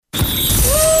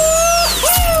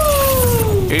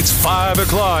It's 5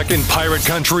 o'clock in Pirate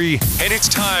Country, and it's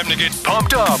time to get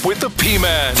pumped up with the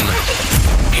P-Man.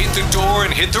 Hit the door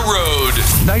and hit the road.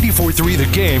 94.3 The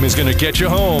Game is going to get you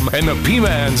home, and the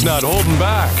P-Man's not holding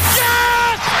back.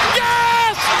 Yes!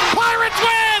 Yes! Pirates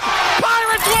win!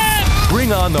 Pirates win!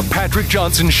 Bring on the Patrick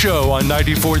Johnson Show on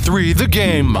 94.3 The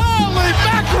Game. Holy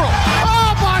mackerel!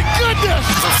 Oh, my goodness!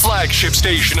 The flagship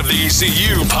station of the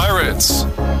ECU Pirates.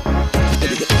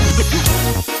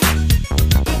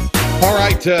 All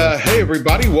right. Hey,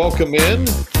 everybody. Welcome in.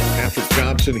 Patrick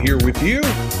Johnson here with you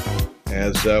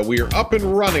as we are up and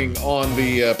running on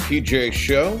the PJ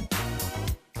Show.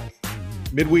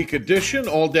 Midweek edition,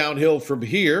 all downhill from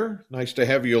here. Nice to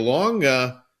have you along.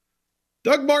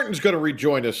 Doug Martin's going to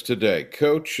rejoin us today.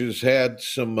 Coach has had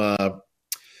some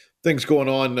things going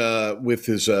on with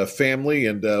his family,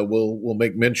 and we'll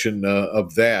make mention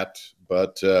of that.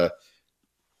 But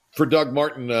for Doug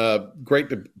Martin, great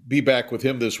to be back with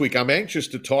him this week. I'm anxious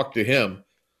to talk to him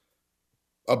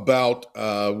about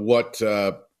what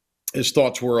his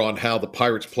thoughts were on how the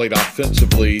Pirates played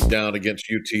offensively down against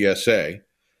UTSA,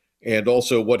 and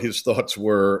also what his thoughts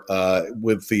were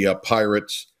with the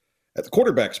Pirates at the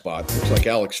quarterback spot. Looks like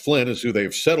Alex Flynn is who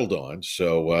they've settled on,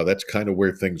 so that's kind of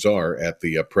where things are at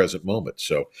the present moment.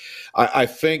 So I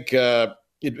think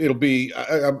it'll be –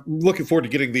 I'm looking forward to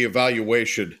getting the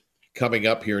evaluation coming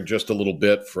up here in just a little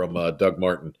bit from Doug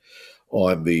Martin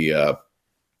on the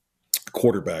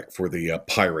quarterback for the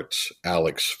Pirates,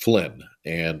 Alex Flynn.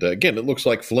 And again, it looks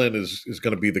like Flynn is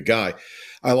going to be the guy.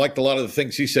 I liked a lot of the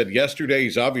things he said yesterday.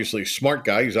 He's obviously a smart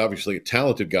guy. He's obviously a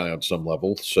talented guy on some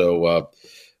level. So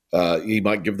he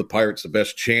might give the Pirates the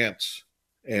best chance.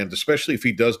 And especially if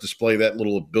he does display that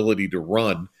little ability to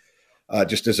run,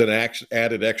 just as an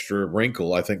added extra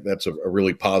wrinkle, I think that's a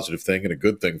really positive thing and a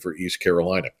good thing for East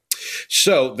Carolina.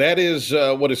 So that is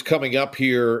what is coming up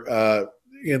here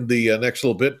in the next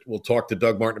little bit. We'll talk to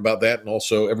Doug Martin about that and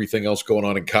also everything else going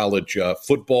on in college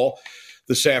football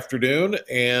this afternoon.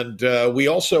 And we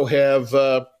also have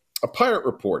a Pirate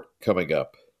Report coming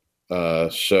up.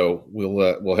 So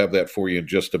we'll have that for you in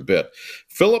just a bit.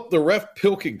 Philip the Ref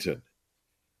Pilkington,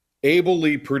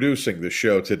 ably producing the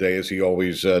show today as he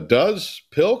always does.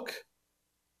 Pilk,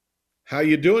 how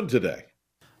you doing today?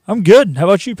 I'm good. How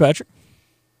about you, Patrick?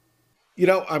 You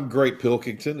know, I'm great,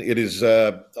 Pilkington. It is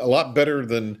a lot better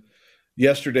than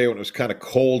yesterday when it was kind of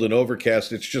cold and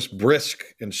overcast. It's just brisk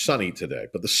and sunny today,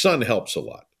 but the sun helps a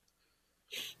lot.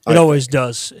 It always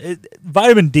does.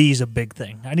 Vitamin D is a big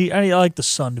thing. I like the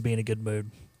sun to be in a good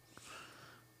mood.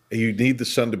 You need the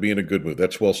sun to be in a good mood.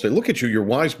 That's well stated. Look at you. You're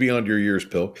wise beyond your years,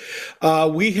 Pilk.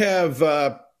 We have,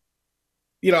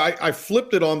 I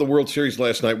flipped it on the World Series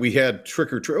last night. We had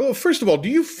Trick or Treat. Well, first of all,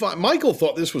 Michael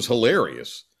thought this was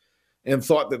hilarious and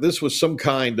thought that this was some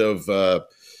kind of, I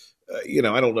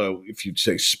don't know if you'd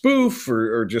say spoof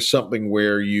or just something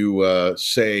where you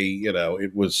say,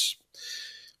 it was,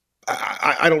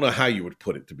 I don't know how you would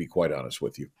put it, to be quite honest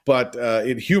with you, but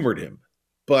it humored him.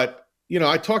 But,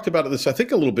 I talked about this, I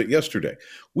think, a little bit yesterday.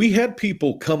 We had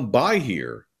people come by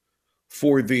here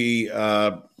for the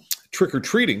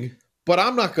trick-or-treating, but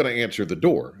I'm not going to answer the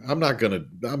door. I'm not going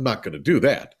to do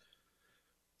that.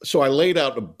 So I laid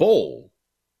out a bowl.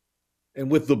 And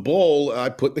with the bowl, I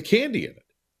put the candy in it.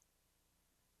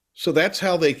 So that's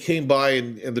how they came by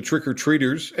and the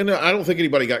trick-or-treaters. And I don't think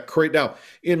anybody got crazy. Now,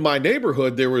 in my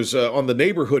neighborhood, there was, on the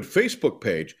neighborhood Facebook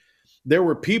page, there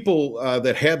were people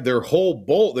that had their whole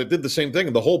bowl, that did the same thing,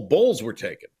 and the whole bowls were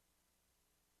taken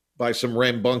by some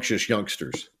rambunctious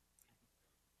youngsters.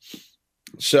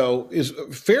 So is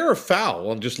fair or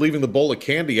foul on just leaving the bowl of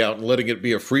candy out and letting it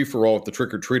be a free-for-all with the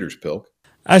trick-or-treaters, Pilk?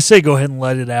 I say go ahead and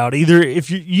let it out. You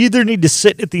either need to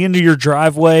sit at the end of your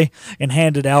driveway and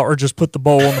hand it out, or just put the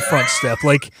bowl on the front step.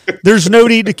 Like, there's no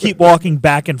need to keep walking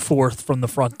back and forth from the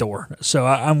front door. So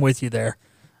I'm with you there.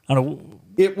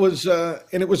 It was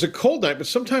and it was a cold night, but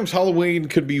sometimes Halloween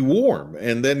could be warm,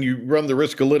 and then you run the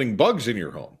risk of letting bugs in your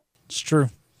home. It's true.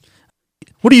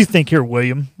 What do you think here,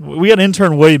 William? We got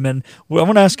intern William, and I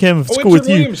want to ask him if it's cool with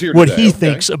you what he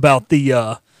thinks about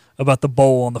the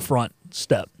bowl on the front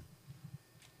step.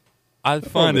 I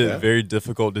find it very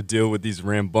difficult to deal with these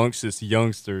rambunctious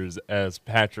youngsters, as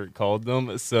Patrick called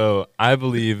them. So I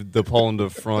believe the pole on the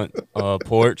front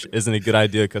porch isn't a good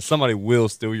idea because somebody will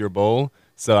steal your bowl.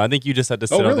 So I think you just have to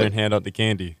sit out there and hand out the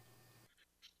candy.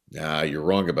 Nah, you're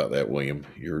wrong about that, William.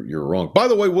 You're wrong. By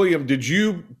the way, William, did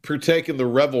you partake in the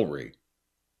revelry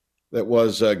that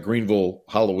was Greenville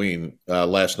Halloween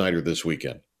last night or this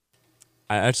weekend?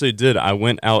 I actually did. I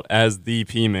went out as the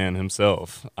P-Man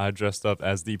himself. I dressed up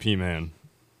as the P-Man.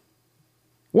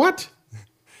 What?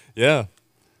 Yeah.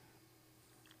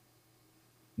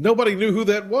 Nobody knew who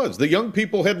that was. The young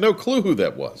people had no clue who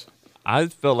that was. I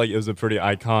felt like it was a pretty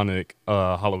iconic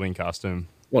Halloween costume.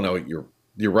 Well, no,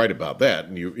 you're right about that,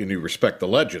 and you respect the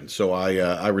legend. So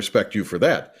I respect you for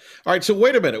that. All right, so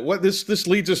wait a minute. What this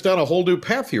leads us down a whole new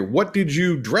path here. What did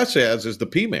you dress as the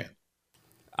P-Man?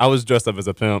 I was dressed up as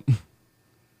a pimp.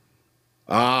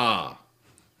 Ah,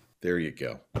 there you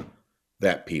go.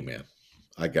 That P-Man.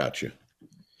 I got you.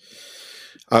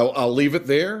 I'll leave it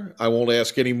there. I won't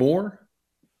ask any more.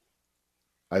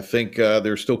 I think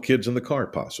there's still kids in the car,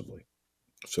 possibly.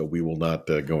 So we will not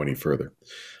go any further.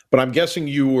 But I'm guessing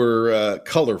you were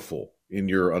colorful in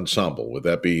your ensemble. Would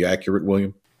that be accurate,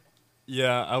 William?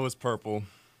 Yeah, I was purple.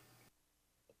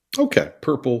 Okay,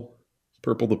 purple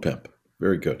the pimp.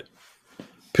 Very good.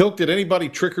 Pilk, did anybody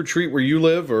trick or treat where you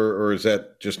live, or is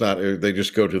that just not? Or they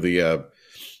just go to the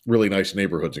really nice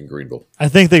neighborhoods in Greenville? I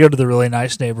think they go to the really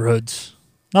nice neighborhoods.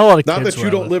 Not a lot of kids. Not that you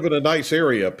don't live in a nice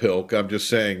area, Pilk. I'm just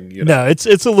saying. No, it's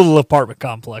a little apartment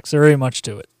complex. There ain't much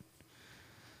to it.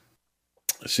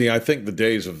 See, I think the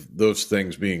days of those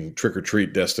things being trick or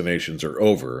treat destinations are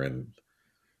over, and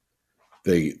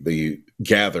they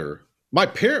gather.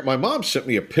 My mom sent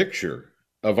me a picture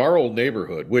of our old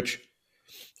neighborhood, which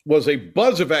was a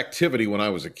buzz of activity when I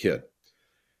was a kid.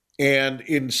 And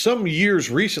in some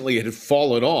years recently, it had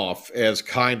fallen off as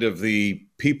kind of the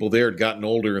people there had gotten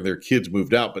older and their kids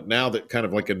moved out. But now that kind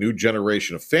of like a new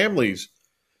generation of families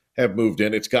have moved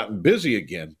in, it's gotten busy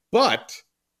again. But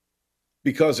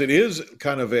because it is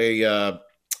kind of a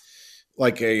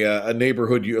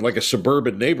neighborhood, like a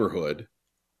suburban neighborhood,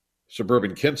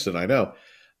 suburban Kinston, I know.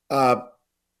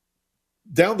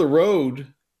 Down the road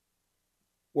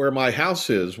where my house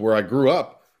is, where I grew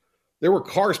up, there were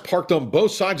cars parked on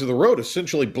both sides of the road,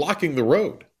 essentially blocking the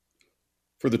road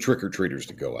for the trick-or-treaters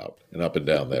to go out and up and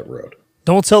down that road.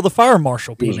 Don't tell the fire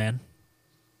marshal, P-Man.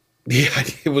 Yeah,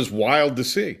 it was wild to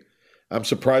see. I'm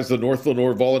surprised the North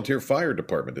Lenoir Volunteer Fire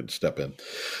Department didn't step in.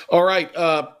 All right,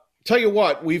 tell you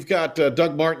what, we've got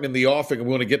Doug Martin in the offing, and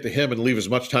we want to get to him and leave as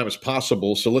much time as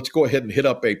possible. So let's go ahead and hit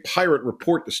up a Pirate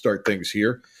Report to start things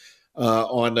here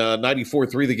on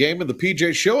 94.3 The Game and the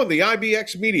PJ Show and the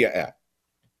IBX Media app.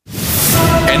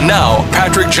 And now,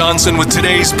 Patrick Johnson with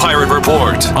today's Pirate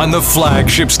Report on the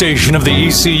flagship station of the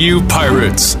ECU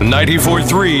Pirates,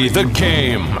 94.3 The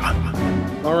Game.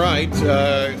 All right,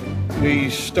 we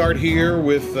start here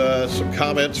with some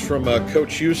comments from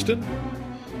Coach Houston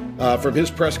from his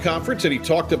press conference, and he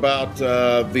talked about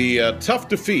the tough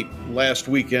defeat last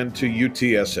weekend to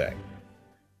UTSA.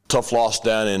 Tough loss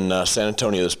down in San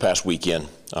Antonio this past weekend.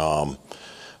 Thought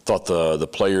the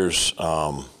players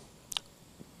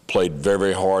played very,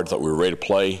 very hard. Thought we were ready to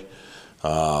play.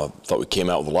 Thought we came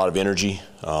out with a lot of energy.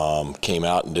 Came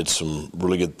out and did some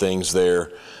really good things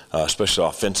there, especially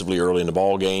offensively early in the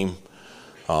ball game.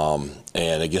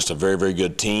 And against a very, very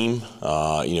good team,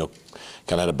 kind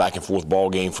of had a back and forth ball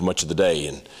game for much of the day.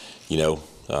 And, you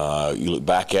look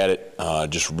back at it,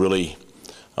 just really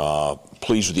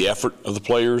pleased with the effort of the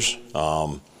players.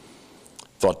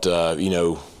 Thought,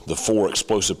 the 4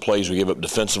 explosive plays we gave up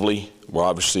defensively were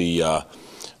obviously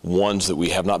ones that we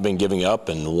have not been giving up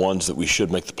and the ones that we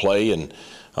should make the play. And,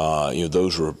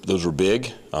 those were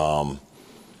big.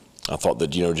 I thought that,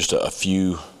 just a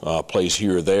few plays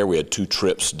here or there. We had 2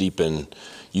 trips deep in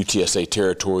UTSA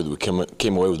territory that we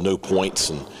came away with no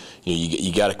points. And,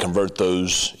 you got to convert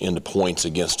those into points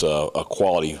against a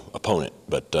quality opponent.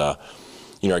 But,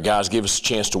 our guys gave us a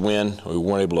chance to win. We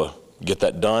weren't able to get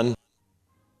that done.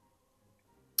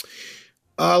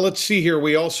 Let's see here.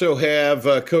 We also have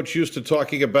Coach Houston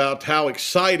talking about how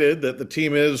excited that the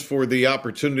team is for the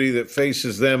opportunity that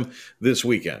faces them this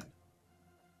weekend.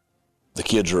 The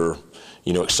kids are,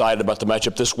 excited about the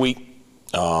matchup this week.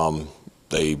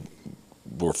 They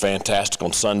were fantastic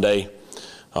on Sunday,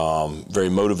 very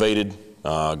motivated,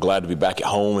 glad to be back at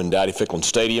home in Dowdy Ficklen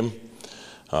Stadium.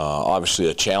 Obviously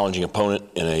a challenging opponent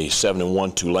in a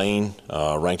 7-1 Tulane,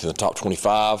 ranked in the top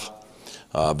 25.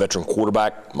 Veteran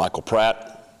quarterback, Michael Pratt.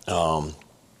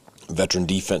 Veteran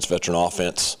defense, veteran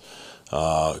offense.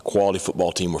 Quality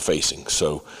football team we're facing.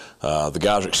 So the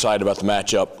guys are excited about the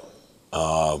matchup.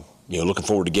 Looking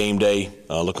forward to game day.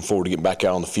 Looking forward to getting back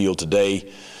out on the field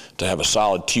today to have a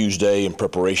solid Tuesday in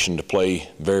preparation to play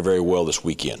very, very well this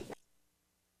weekend.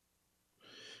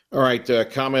 All right,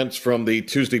 comments from the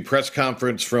Tuesday press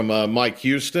conference from Mike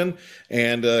Houston,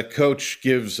 and Coach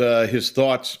gives his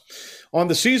thoughts on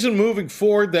the season moving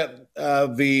forward, that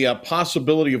the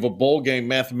possibility of a bowl game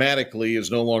mathematically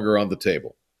is no longer on the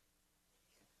table.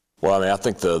 Well, I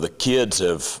think the kids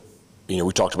have,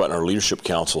 we talked about in our leadership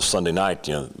council Sunday night,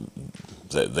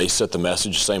 they set the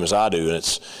message same as I do, and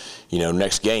it's,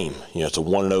 next game. It's a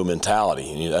 1-0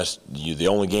 mentality. And that's the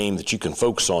only game that you can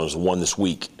focus on is the one this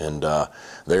week. And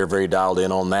they're very dialed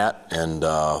in on that and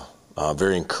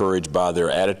very encouraged by their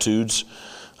attitudes.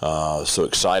 So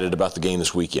excited about the game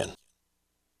this weekend.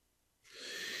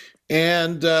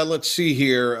 And let's see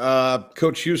here.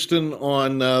 Coach Houston,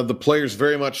 on the players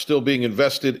very much still being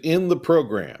invested in the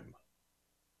program.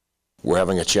 We're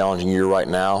having a challenging year right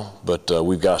now, but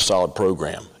we've got a solid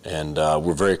program, and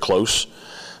we're very close.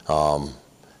 That's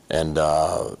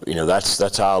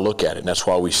how I look at it, and that's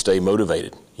why we stay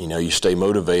motivated. You stay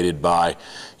motivated by,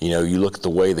 you look at the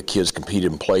way the kids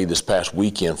competed and played this past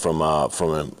weekend from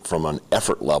an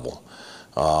effort level.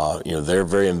 They're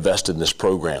very invested in this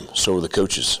program. So are the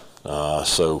coaches.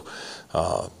 This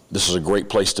is a great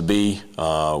place to be.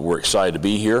 We're excited to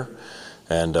be here,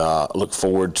 and look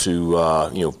forward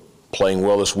to playing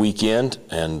well this weekend,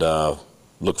 and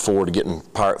look forward to getting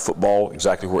Pirate football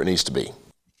exactly where it needs to be.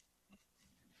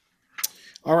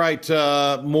 All right,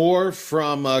 more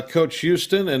from Coach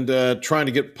Houston and trying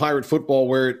to get Pirate football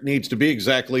where it needs to be,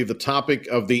 exactly the topic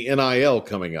of the NIL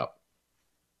coming up.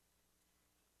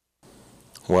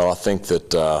 Well, I think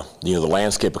that, the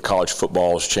landscape of college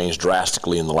football has changed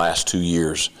drastically in the last 2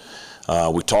 years.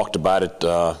 We talked about it,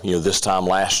 this time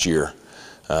last year.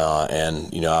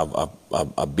 I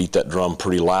beat that drum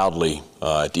pretty loudly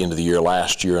at the end of the year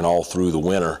last year and all through the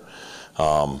winter.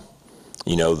 The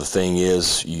thing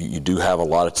is, you do have a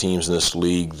lot of teams in this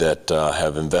league that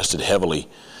have invested heavily.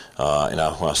 When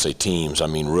I say teams, I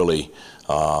mean really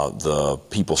the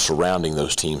people surrounding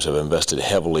those teams have invested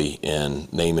heavily in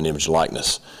name and image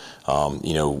likeness.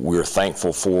 We're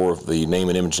thankful for the name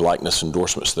and image likeness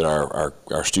endorsements that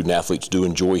our student athletes do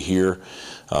enjoy here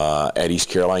at East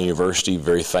Carolina University.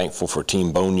 Very thankful for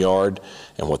Team Boneyard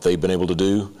and what they've been able to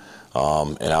do.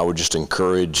 And I would just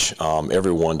encourage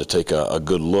everyone to take a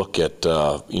good look at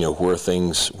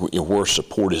where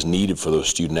support is needed for those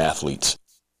student athletes.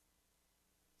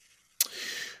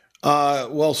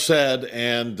 Well said,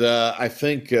 and I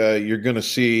think you're going to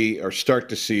see or start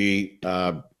to see,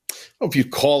 I don't know if you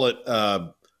call it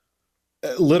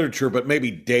literature, but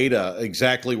maybe data,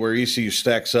 exactly where ECU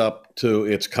stacks up to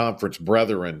its conference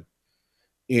brethren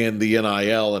in the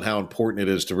NIL and how important it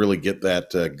is to really get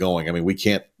that going. I mean,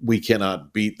 we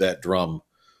cannot beat that drum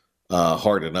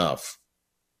hard enough.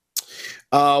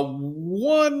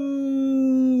 One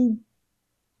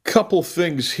couple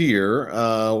things here.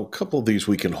 A couple of these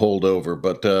we can hold over,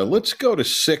 but let's go to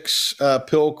 6,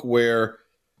 Pilk, where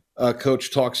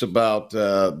Coach talks about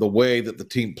the way that the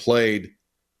team played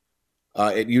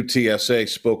at UTSA,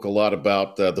 spoke a lot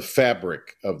about the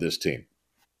fabric of this team.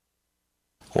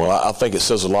 Well, I think it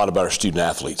says a lot about our student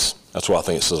athletes. That's what I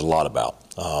think it says a lot about.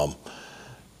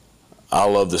 I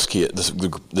love this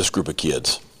group of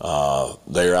kids.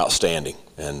 They are outstanding,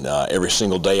 and every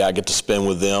single day I get to spend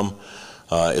with them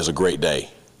is a great day.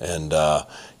 And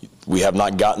we have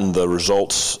not gotten the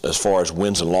results as far as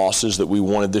wins and losses that we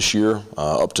wanted this year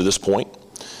up to this point.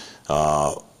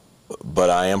 But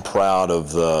I am proud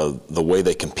of the way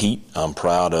they compete. I'm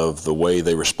proud of the way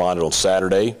they responded on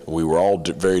Saturday. We were all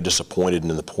very disappointed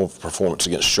in the performance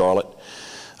against Charlotte.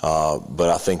 But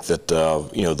I think that,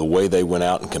 the way they went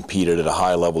out and competed at a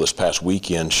high level this past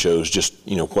weekend shows just,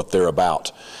 what they're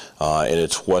about. And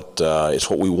it's what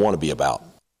we want to be about.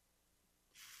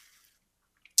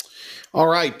 All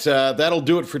right, that'll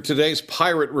do it for today's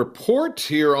Pirate Report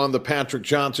here on the Patrick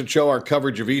Johnson Show. Our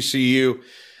coverage of ECU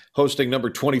hosting number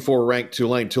 24 ranked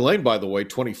Tulane. Tulane, by the way,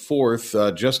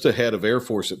 24th, just ahead of Air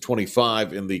Force at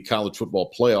 25 in the College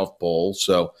Football Playoff Bowl.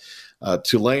 So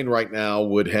Tulane right now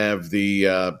would have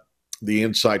the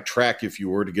inside track, if you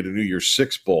were to get a New Year's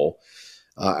Six Bowl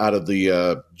out of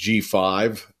the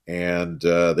G5, and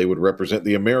they would represent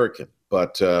the American.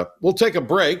 But we'll take a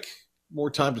break. More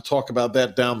time to talk about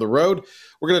that down the road.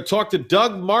 We're going to talk to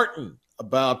Doug Martin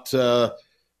about the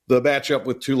matchup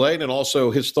with Tulane and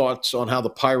also his thoughts on how the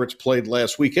Pirates played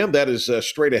last weekend. That is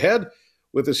straight ahead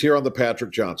with us here on the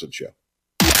Patrick Johnson Show.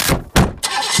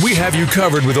 We have you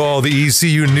covered with all the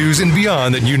ECU news and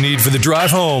beyond that you need for the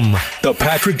drive home. The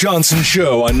Patrick Johnson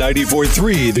Show on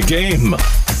 94.3 The Game.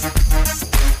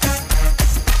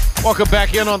 Welcome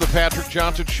back in on the Patrick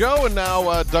Johnson Show, and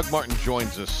now Doug Martin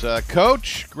joins us.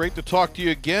 Coach, great to talk to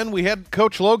you again. We had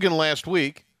Coach Logan last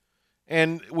week,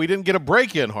 and we didn't get a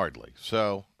break in hardly.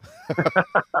 So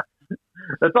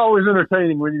that's always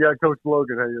entertaining when you got Coach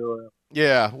Logan hanging around.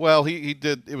 Yeah, well, he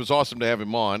did. It was awesome to have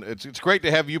him on. It's great to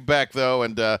have you back, though,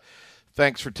 and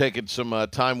thanks for taking some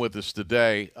time with us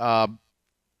today.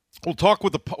 We'll start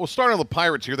on the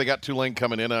Pirates here. They got Tulane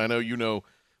coming in. I know you know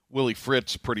Willie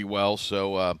Fritz pretty well,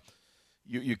 so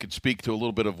you could speak to a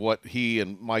little bit of what he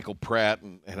and Michael Pratt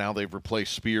and how they've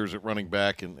replaced Spears at running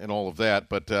back and all of that.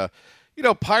 But,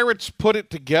 Pirates put it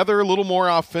together a little more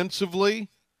offensively,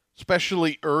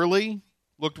 especially early.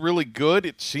 Looked really good.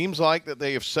 It seems like that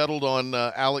they have settled on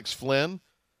Alex Flynn.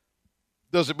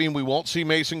 Doesn't mean we won't see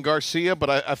Mason Garcia, but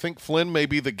I think Flynn may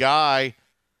be the guy,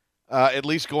 at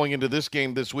least going into this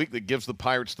game this week, that gives the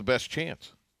Pirates the best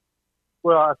chance.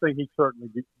 Well, I think he certainly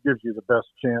gives you the best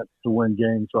chance to win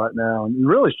games right now. And he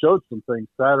really showed some things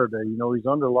Saturday. He's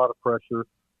under a lot of pressure.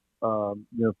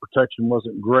 Protection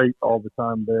wasn't great all the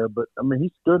time there. But,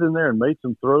 he stood in there and made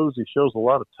some throws. He shows a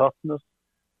lot of toughness.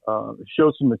 He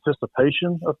showed some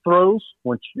anticipation of throws,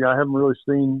 which I haven't really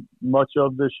seen much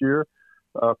of this year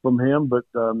from him. But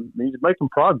he's making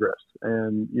progress.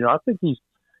 And, I think he's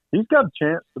got a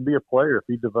chance to be a player if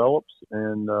he develops.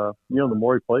 And, the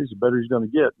more he plays, the better he's going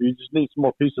to get. He just needs some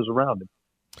more pieces around him.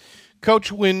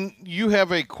 Coach, when you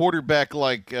have a quarterback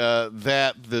like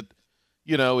that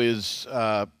is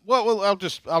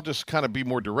I'll just kind of be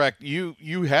more direct.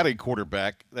 You had a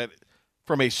quarterback that,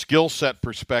 from a skill set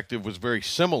perspective, was very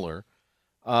similar,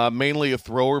 mainly a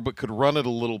thrower, but could run it a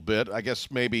little bit. I guess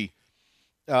maybe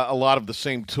a lot of the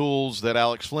same tools that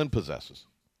Alex Flynn possesses.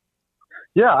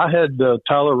 Yeah, I had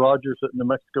Tyler Rogers at New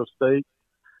Mexico State.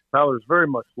 Tyler's very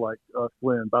much like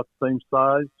Flynn, about the same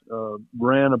size,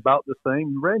 ran about the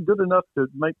same. He ran good enough to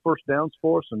make first downs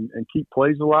for us and keep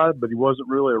plays alive, but he wasn't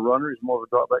really a runner. He's more of a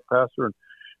drop-back passer. And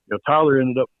Tyler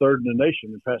ended up third in the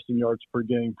nation in passing yards per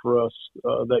game for us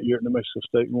that year at New Mexico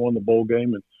State and won the bowl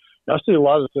game. And I see a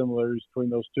lot of similarities between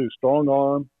those two. Strong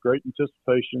arm, great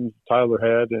anticipation Tyler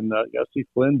had, and I see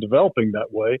Flynn developing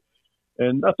that way.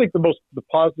 And I think the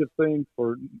positive thing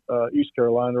for East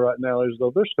Carolina right now is,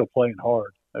 though, they're still playing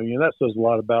hard. That says a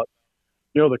lot about,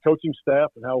 the coaching staff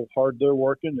and how hard they're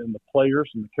working, and the players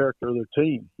and the character of their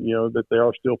team, that they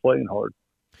are still playing hard.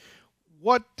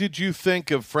 What did you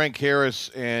think of Frank Harris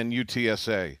and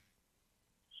UTSA?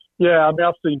 Yeah,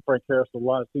 I've seen Frank Harris a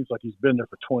lot. It seems like he's been there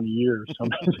for 20 years.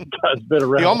 The guy's been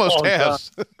around. He almost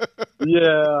has.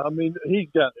 Yeah, he's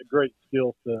got a great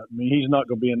skill set. He's not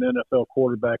going to be an NFL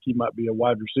quarterback. He might be a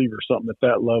wide receiver or something at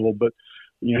that level, but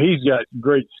he's got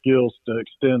great skills to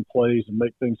extend plays and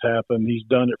make things happen. He's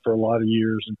done it for a lot of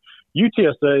years. And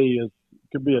UTSA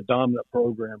could be a dominant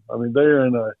program. They're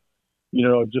in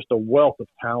just a wealth of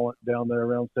talent down there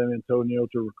around San Antonio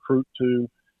to recruit to.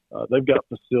 They've got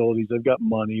facilities, they've got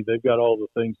money, they've got all the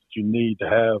things that you need to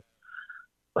have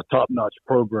a top-notch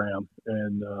program,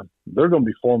 and they're going to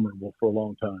be formidable for a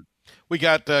long time. We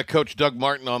got Coach Doug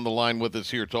Martin on the line with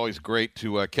us here. It's always great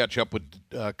to catch up with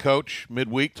Coach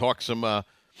midweek, talk some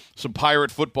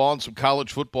Pirate football and some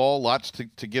college football, lots to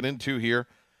get into here.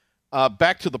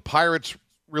 Back to the Pirates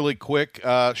really quick.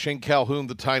 Shane Calhoun,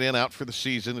 the tight end, out for the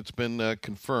season. It's been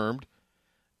confirmed.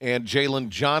 And Jalen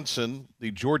Johnson, the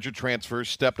Georgia transfer,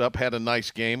 stepped up, had a nice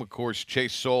game. Of course,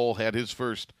 Chase Soule had his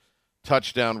first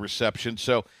touchdown reception.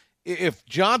 So if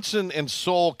Johnson and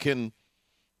Soule can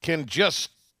just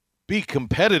be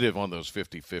competitive on those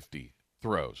 50-50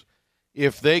 throws,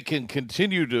 if they can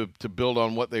continue to build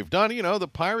on what they've done, the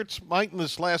Pirates might in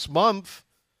this last month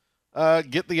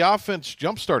get the offense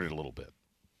jump-started a little bit.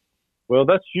 Well,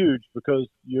 that's huge because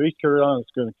East Carolina is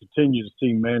going to continue to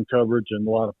see man coverage and a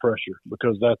lot of pressure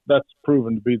because that's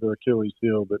proven to be their Achilles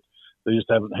heel that they just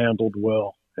haven't handled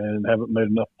well and haven't made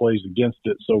enough plays against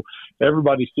it. So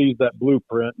everybody sees that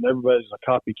blueprint, and everybody's a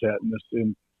copycat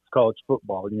in college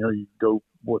football. You go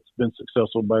what's been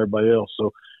successful by everybody else.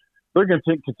 So they're going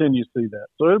to continue to see that.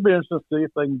 So it'll be interesting to see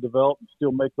if they can develop and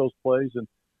still make those plays. And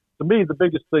to me, the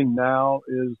biggest thing now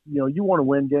is, you want to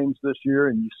win games this year,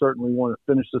 and you certainly want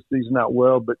to finish the season out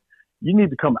well, but you need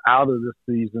to come out of this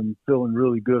season feeling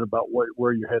really good about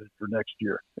where you're headed for next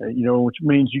year. Which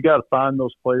means you got to find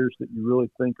those players that you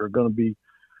really think are going to be,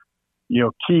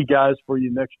 key guys for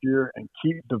you next year, and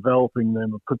keep developing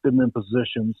them and put them in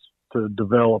positions to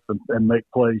develop and make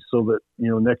plays so that,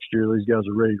 next year these guys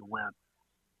are ready to win.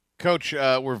 Coach,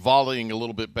 we're volleying a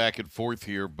little bit back and forth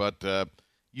here, but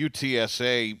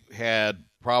UTSA had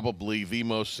probably the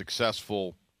most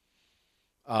successful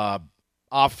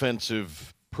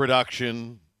offensive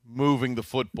production, moving the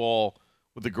football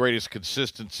with the greatest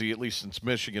consistency, at least since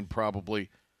Michigan probably,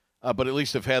 but at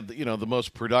least have had the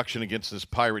most production against this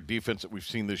Pirate defense that we've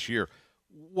seen this year.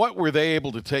 What were they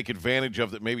able to take advantage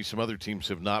of that maybe some other teams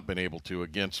have not been able to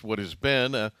against what has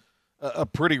been a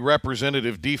pretty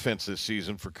representative defense this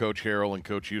season for Coach Harrell and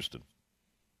Coach Houston?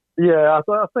 Yeah,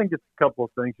 I think it's a couple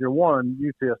of things here. One,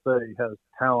 UTSA has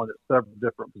talent at several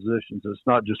different positions. It's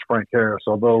not just Frank Harris,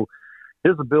 although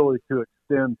his ability to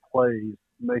extend plays,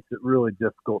 makes it really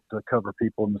difficult to cover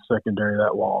people in the secondary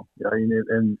that long. I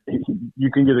mean,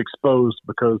 you can get exposed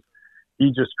because he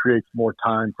just creates more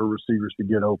time for receivers to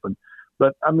get open.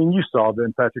 But, I mean, you saw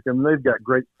them, Patrick. I mean, they've got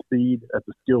great speed at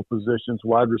the skill positions,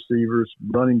 wide receivers,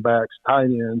 running backs, tight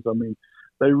ends. I mean,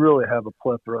 they really have a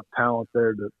plethora of talent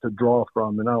there to draw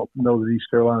from. And I don't know that East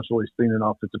Carolina's really seen an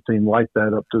offensive team like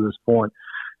that up to this point.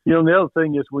 You know, the other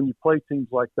thing is when you play teams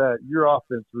like that, your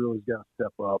offense really has got to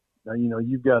step up. Now, you know,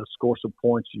 you've got to score some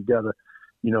points. You've got to,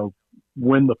 you know,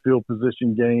 win the field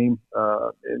position game.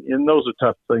 And those are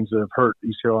tough things that have hurt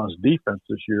East Carolina's defense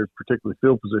this year, particularly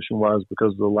field position-wise,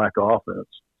 because of the lack of offense.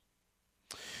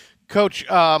 Coach,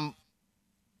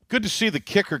 good to see the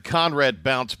kicker Conrad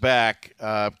bounce back.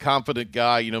 Confident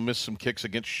guy, you know, missed some kicks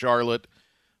against Charlotte.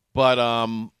 But,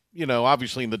 you know,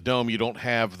 obviously in the Dome you don't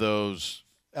have those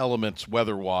elements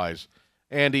weather-wise.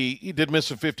 And he did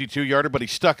miss a 52-yarder, but he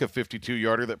stuck a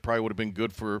 52-yarder that probably would have been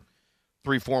good for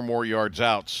 3-4 more yards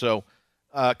out. So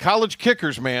college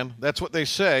kickers, man, that's what they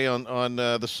say on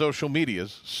the social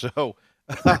medias. So,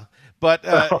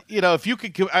 but, you know, if you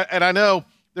could – and I know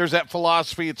there's that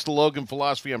philosophy. It's the Logan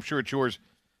philosophy. I'm sure it's yours.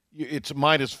 It's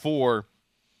 -4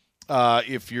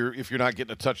 if you're not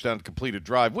getting a touchdown to complete a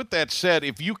drive. With that said,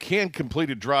 if you can complete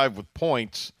a drive with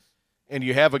points and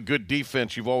you have a good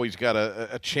defense, you've always got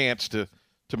a chance to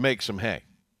make some hay.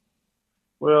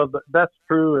 Well, that's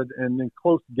true, and in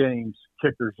close games,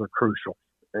 kickers are crucial.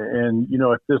 And, you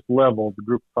know, at this level, the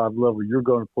Group of 5 level, you're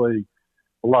going to play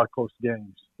a lot of close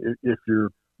games if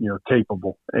you're, you know,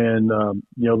 capable. And,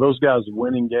 you know, those guys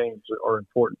winning games are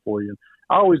important for you. And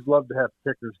I always loved to have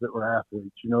kickers that were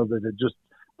athletes, you know, that had just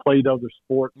played other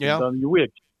sports. Yeah. We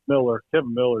had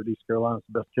Kevin Miller at East Carolina's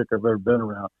the best kicker I've ever been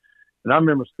around. And I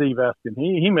remember Steve asking,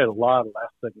 he made a lot of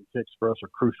last-second kicks for us, or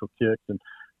crucial kicks. And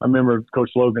I remember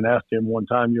Coach Logan asked him one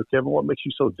time, you know, Kevin, what makes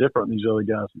you so different than these other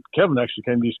guys? And Kevin actually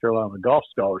came to East Carolina on a golf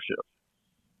scholarship.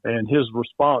 And his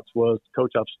response was,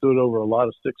 Coach, I've stood over a lot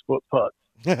of 6-foot putts.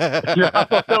 You know, I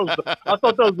thought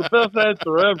that was the best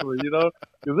answer ever, you know,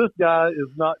 because this guy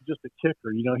is not just a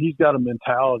kicker. You know, he's got a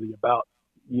mentality about,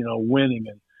 you know, winning.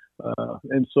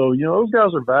 And so, you know, those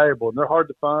guys are valuable and they're hard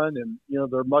to find. And, you know,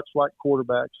 they're much like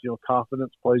quarterbacks. You know,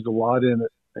 confidence plays a lot in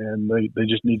it. And they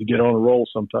just need to get on a roll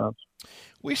sometimes.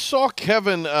 We saw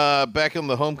Kevin back on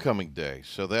the homecoming day,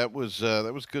 so that was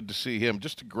good to see him.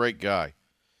 Just a great guy,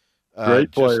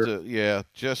 Great player.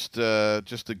 Just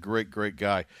a great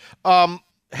guy.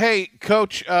 Hey,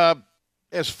 Coach,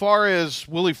 as far as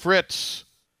Willie Fritz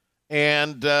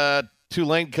and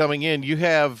Tulane coming in, you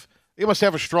must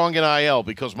have a strong NIL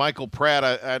because Michael Pratt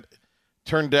I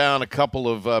turned down a couple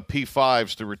of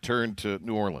P5s to return to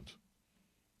New Orleans.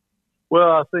 Well,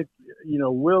 I think, you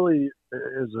know, Willie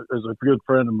is a good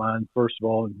friend of mine, first of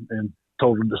all, and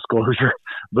total disclosure.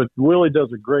 But Willie does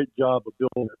a great job of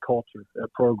building a culture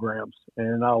at programs.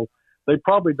 And they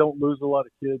probably don't lose a lot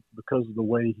of kids because of the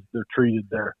way they're treated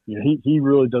there. You know, he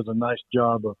really does a nice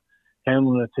job of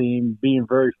handling a team, being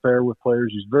very fair with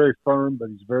players. He's very firm, but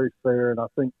he's very fair. And I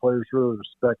think players really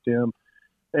respect him.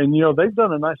 And, you know, they've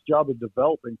done a nice job of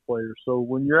developing players. So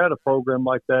when you're at a program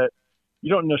like that,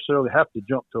 you don't necessarily have to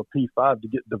jump to a P5 to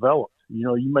get developed. You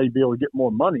know, you may be able to get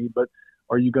more money, but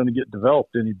are you going to get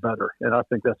developed any better? And I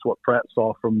think that's what Pratt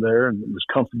saw from there and was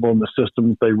comfortable in the system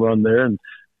that they run there and,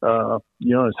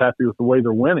 you know, is happy with the way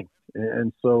they're winning.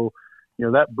 And so, you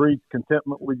know, that breeds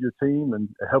contentment with your team and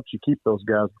it helps you keep those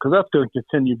guys because that's going to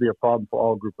continue to be a problem for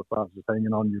all Group of 5s is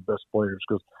hanging on to your best players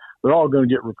because they're all going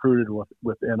to get recruited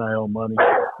with NIL money.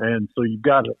 And so you've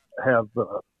got to have the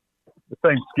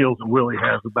same skills that Willie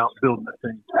has about building a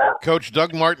team. Coach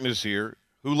Doug Martin is here.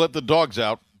 Who let the dogs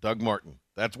out? Doug Martin.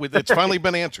 It's finally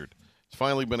been answered. It's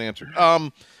finally been answered.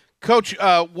 Coach,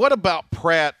 what about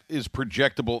Pratt is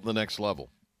projectable at the next level?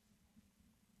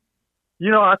 You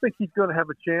know, I think he's going to have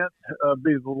a chance,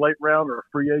 be the late round or a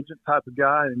free agent type of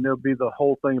guy, and there'll be the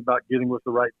whole thing about getting with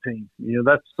the right team. You know,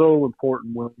 that's so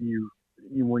important when you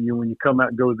come out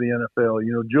and go to the NFL.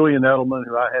 You know, Julian Edelman,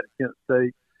 who I had at Kent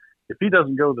State, if he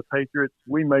doesn't go to the Patriots,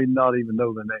 we may not even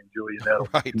know the name Julian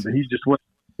Edelman. Right. But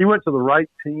he went to the right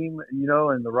team, you know,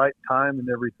 and the right time and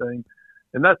everything.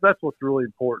 And that's what's really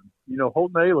important. You know,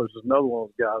 Holton Ahlers is another one of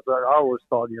those guys. I always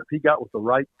thought, you know, if he got with the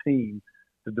right team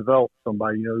to develop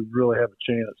somebody, you know, he'd really have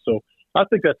a chance. So I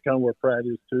think that's kind of where Pratt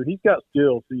is too. He's got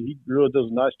skills. He really does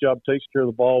a nice job, takes care of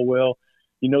the ball well.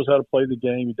 He knows how to play the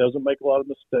game. He doesn't make a lot of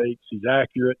mistakes. He's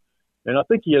accurate. And I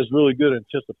think he has really good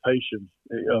anticipation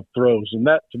of throws. And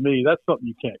that, to me, that's something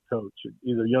you can't coach.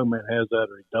 Either a young man has that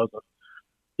or he doesn't.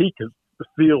 He can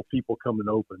feel people coming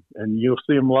open. And you'll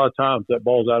see him a lot of times. That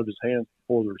ball's out of his hands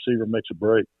before the receiver makes a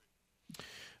break.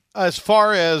 As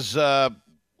far as,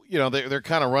 they're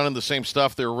kind of running the same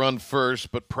stuff. They're run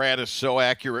first, but Pratt is so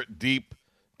accurate deep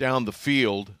down the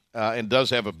field and does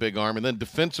have a big arm. And then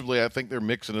defensively, I think they're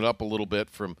mixing it up a little bit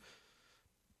from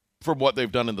what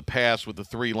they've done in the past with the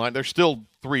three line. They're still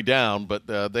three down, but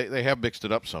they have mixed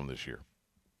it up some this year.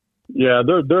 Yeah,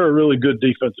 they're a really good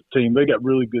defensive team. They got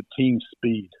really good team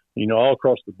speed. All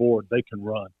across the board, they can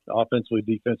run offensively,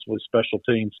 defensively, special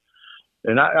teams.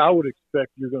 And I would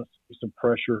expect you're going to see some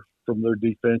pressure from their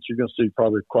defense. You're going to see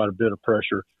probably quite a bit of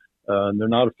pressure. They're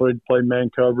not afraid to play man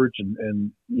coverage.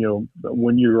 And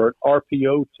when you're an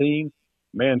RPO team,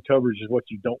 man coverage is what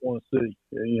you don't want to see.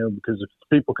 Because if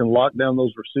people can lock down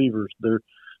those receivers, the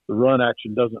run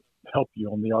action doesn't help you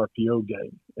on the RPO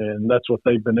game. And that's what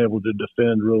they've been able to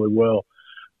defend really well.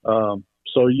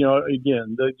 So,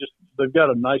 again, they've got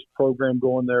a nice program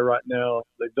going there right now.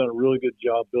 They've done a really good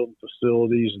job building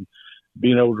facilities and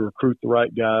being able to recruit the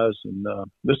right guys. And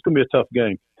this is going to be a tough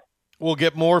game. We'll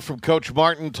get more from Coach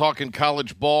Martin talking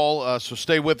college ball. So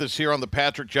stay with us here on the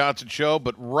Patrick Johnson Show.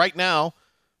 But right now,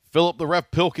 Philip the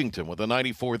Ref Pilkington with a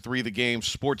 94.3 The Game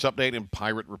sports update and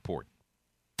Pirate Report.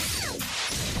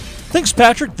 Thanks,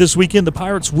 Patrick. This weekend, the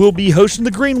Pirates will be hosting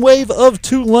the Green Wave of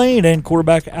Tulane, and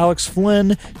quarterback Alex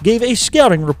Flynn gave a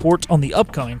scouting report on the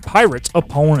upcoming Pirates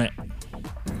opponent.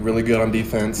 Really good on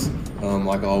defense,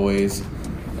 like always.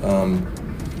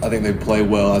 I think they play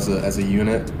well as a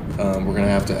unit. We're going to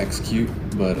have to execute,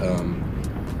 but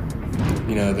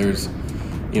there's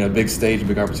big stage,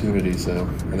 big opportunity. So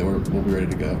I think we'll be ready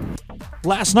to go.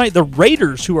 Last night, the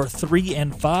Raiders, who are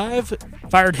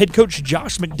 3-5, fired head coach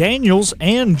Josh McDaniels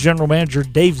and general manager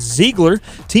Dave Ziegler.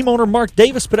 Team owner Mark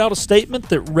Davis put out a statement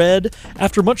that read,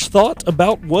 "After much thought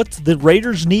about what the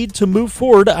Raiders need to move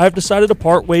forward, I've decided to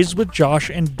part ways with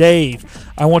Josh and Dave.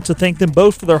 I want to thank them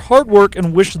both for their hard work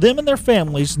and wish them and their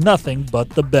families nothing but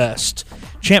the best."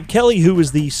 Champ Kelly, who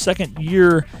is the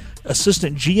second-year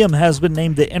assistant GM, has been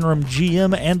named the interim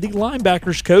GM, and the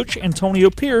linebackers coach, Antonio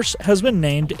Pierce, has been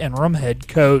named interim head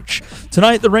coach.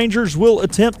 Tonight, the Rangers will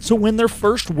attempt to win their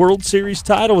first World Series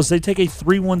title as they take a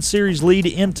 3-1 series lead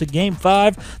into Game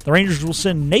 5. The Rangers will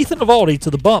send Nathan Eovaldi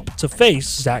to the bump to face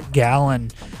Zach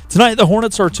Gallen. Tonight, the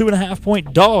Hornets are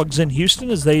 2.5-point dogs in Houston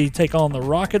as they take on the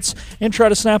Rockets and try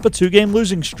to snap a 2-game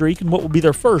losing streak in what will be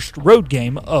their first road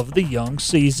game of the young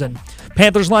season.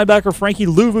 Panthers linebacker Frankie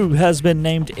Luvu has been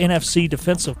named NFC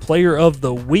Defensive Player of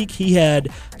the Week. He had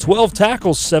 12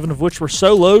 tackles, 7 of which were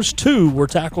solos, 2 were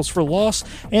tackles for loss,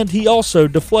 and he also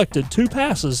deflected 2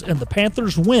 passes in the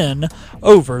Panthers' win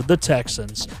over the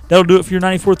Texans. That'll do it for your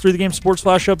 94.3 The Game Sports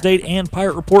Flash Update and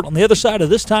Pirate Report. On the other side of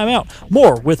this timeout,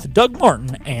 more with Doug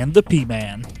Martin and the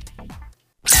P-Man.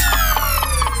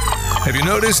 Have you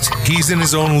noticed he's in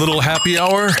his own little happy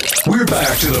hour? We're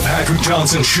back to the Patrick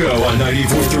Johnson Show on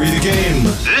 94.3 The Game.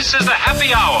 This is the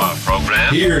happy hour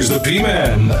program. Here's the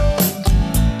P-Man.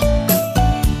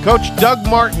 Coach Doug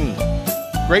Martin,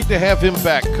 great to have him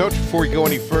back. Coach, before we go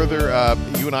any further,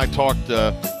 you and I talked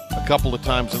a couple of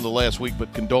times in the last week,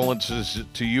 but condolences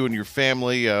to you and your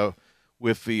family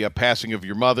with the passing of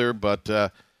your mother. But,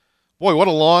 boy, what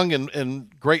a long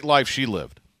and great life she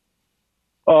lived.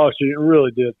 Oh, she really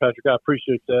did, Patrick. I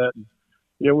appreciate that. And,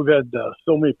 we've had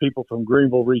so many people from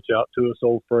Greenville reach out to us,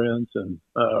 old friends, and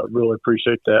really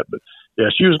appreciate that. But, yeah,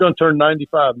 she was going to turn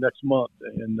 95 next month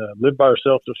and lived by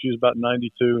herself till she was about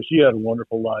 92. And she had a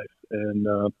wonderful life. And,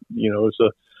 it's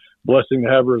a blessing to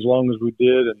have her as long as we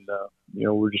did. And,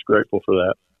 we're just grateful for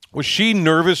that. Was she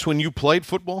nervous when you played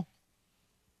football?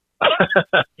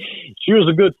 She was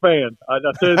a good fan.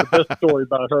 I'll tell you the best story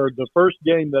about her. The first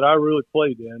game that I really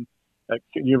played in at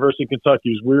University of Kentucky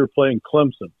was we were playing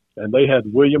Clemson, and they had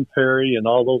William Perry and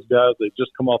all those guys. They'd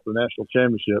just come off the national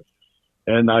championship.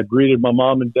 And I greeted my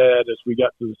mom and dad as we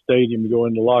got to the stadium to go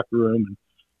in the locker room. And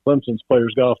Clemson's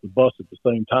players got off the bus at the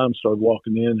same time, started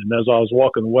walking in. And as I was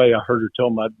walking away, I heard her tell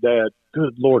my dad,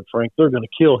 "Good Lord, Frank, they're going to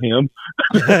kill him."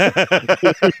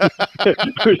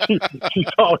 she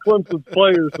saw Clemson's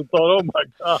players and thought, "Oh, my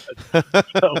God."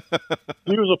 So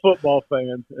she was a football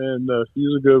fan, and she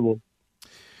was a good one.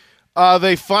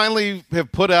 They finally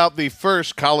have put out the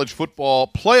first college football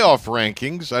playoff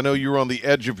rankings. I know you were on the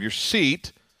edge of your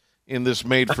seat in this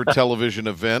made-for-television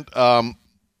event.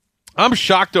 I'm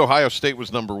shocked Ohio State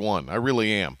was number 1. I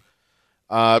really am.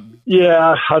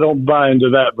 Yeah, I don't buy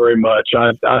into that very much.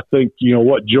 I think,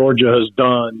 what Georgia has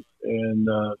done and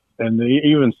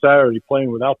even Saturday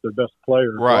playing without their best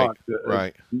player.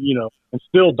 Right. And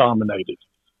still dominated.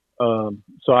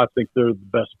 So I think they're the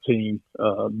best team.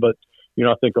 But,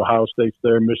 I think Ohio State's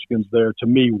there, Michigan's there. To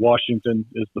me, Washington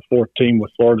is the 4th team with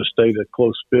Florida State a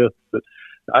close 5th. But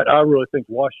I really think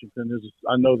Washington is –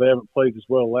 I know they haven't played as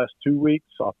well the last 2 weeks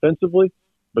offensively,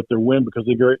 but they're win because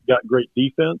they got great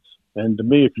defense. And to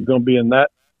me, if you're going to be in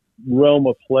that realm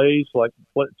of plays like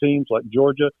teams like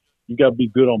Georgia, you got to be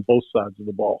good on both sides of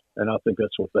the ball, and I think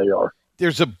that's what they are.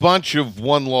 There's a bunch of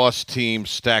one-loss teams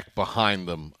stacked behind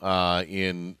them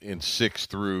in 6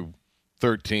 through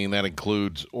 13. That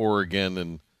includes Oregon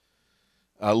and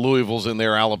Louisville's in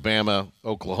there, Alabama,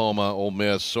 Oklahoma, Ole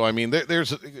Miss. So, I mean,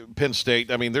 there's Penn State.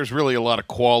 I mean, there's really a lot of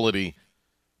quality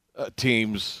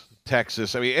teams,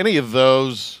 Texas. I mean, any of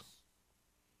those,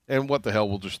 and what the hell,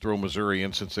 we'll just throw Missouri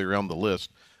in since they're on the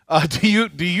list. Do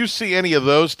you see any of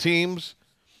those teams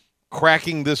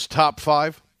cracking this top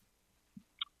 5?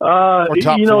 Or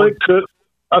top 4? It could.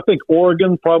 I think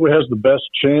Oregon probably has the best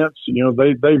chance.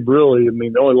 They really,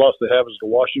 the only loss they have is to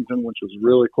Washington, which was a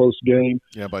really close game.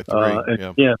 Yeah, by 3.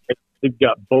 Again, they've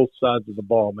got both sides of the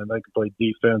ball. They can play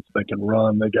defense, they can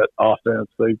run, they got offense.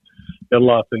 They've got a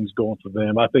lot of things going for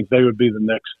them. I think they would be the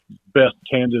next best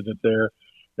candidate there.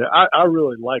 I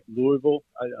really like Louisville.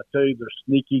 I tell you, they're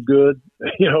sneaky good.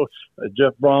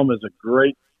 Jeff Brom is a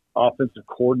great offensive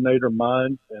coordinator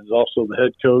mind, and is also the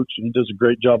head coach, and he does a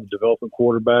great job of developing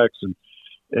quarterbacks.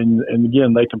 And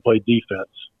again, they can play defense,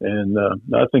 and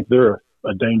I think they're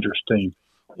a dangerous team.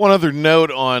 One other note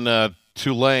on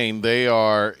Tulane, they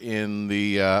are in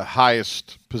the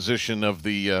highest position of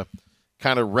the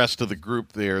kind of rest of the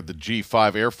group there, the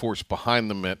G5. Air Force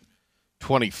behind them at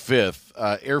 25th.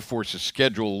 Air Force's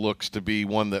schedule looks to be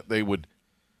one that they would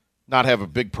not have a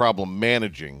big problem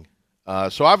managing.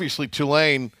 So obviously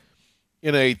Tulane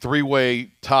in a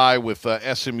 3-way tie with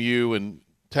SMU and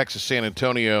Texas San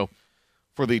Antonio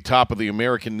for the top of the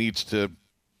American needs to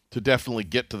definitely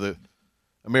get to the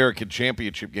American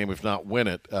championship game, if not win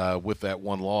it, with that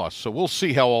one loss. So we'll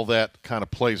see how all that kind of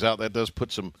plays out. That does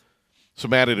put some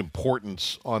added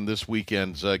importance on this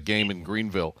weekend's game in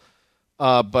Greenville.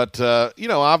 But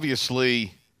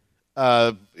obviously,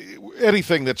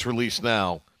 anything that's released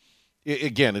now,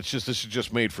 again, this is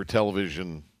just made for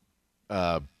television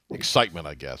excitement,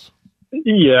 I guess.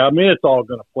 Yeah, it's all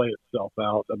going to play itself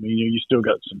out. You still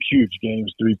got some huge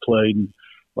games to be played,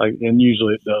 and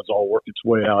usually it does all work its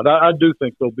way out. I do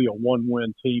think there'll be a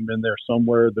one-win team in there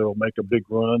somewhere that'll make a big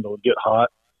run, that'll get hot,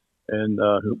 and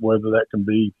whether that can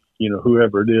be,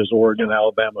 whoever it is, Oregon,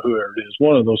 Alabama, whoever it is,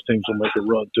 one of those teams will make a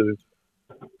run too.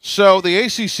 So the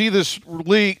ACC this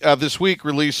week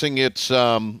releasing its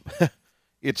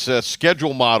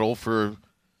schedule model for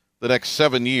the next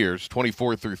 7 years,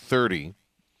 24 through 30.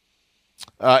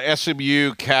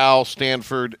 SMU, Cal,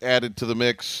 Stanford added to the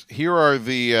mix. Here are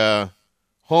the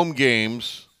home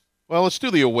games. Well, let's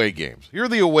do the away games. Here are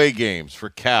the away games for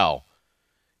Cal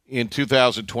in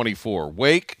 2024.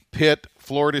 Wake, Pitt,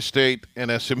 Florida State,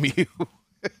 and SMU.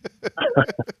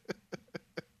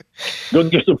 Go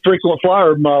get some frequent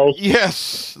flyer miles.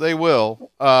 Yes, they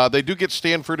will. They do get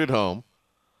Stanford at home.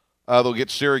 They'll get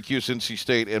Syracuse, NC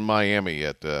State, and Miami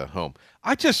at home.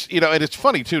 I just, and it's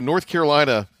funny, too, North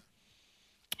Carolina,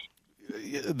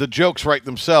 the jokes write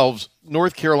themselves.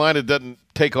 North Carolina doesn't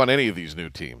take on any of these new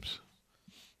teams.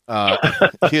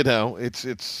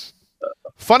 It's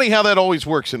funny how that always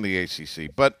works in the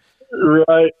ACC. But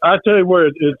right, I tell you where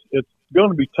it's going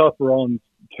to be tougher on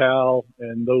Cal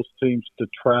and those teams to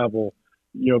travel.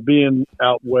 Being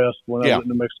out west when I was in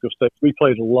New Mexico State, we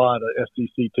played a lot of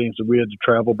SEC teams, and we had to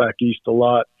travel back east a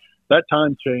lot. That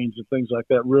time change and things like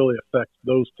that really affects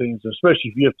those teams, especially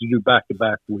if you have to do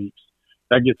back-to-back weeks.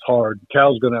 That gets hard.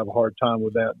 Cal's going to have a hard time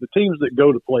with that. The teams that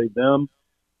go to play them,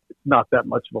 it's not that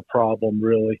much of a problem,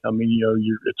 really.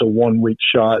 It's a 1 week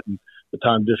shot, and the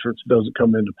time difference doesn't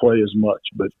come into play as much.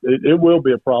 But it will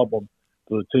be a problem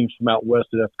for the teams from out west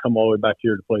that have to come all the way back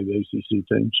here to play the ACC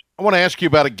teams. I want to ask you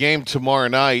about a game tomorrow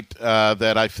night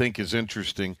that I think is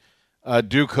interesting.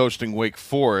 Duke hosting Wake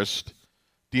Forest.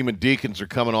 Demon Deacons are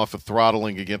coming off a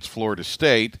throttling against Florida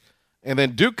State. And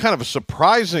then Duke kind of a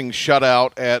surprising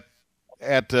shutout at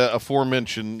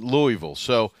aforementioned Louisville.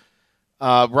 So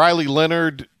Riley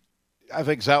Leonard, I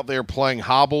think, is out there playing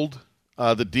hobbled.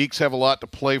 The Deacs have a lot to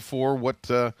play for. What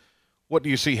do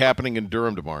you see happening in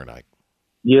Durham tomorrow night?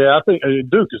 Yeah, I think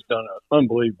Duke has done an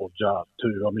unbelievable job,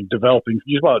 too. Developing –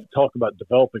 you talk about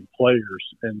developing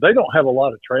players, and they don't have a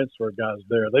lot of transfer guys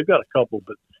there. They've got a couple,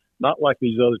 but not like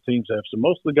these other teams have. So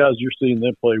most of the guys you're seeing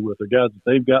them play with are guys that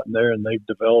they've gotten there and they've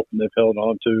developed and they've held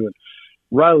on to. And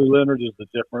Riley Leonard is the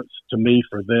difference to me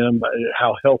for them.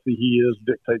 How healthy he is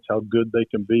dictates how good they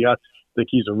can be. I think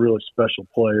he's a really special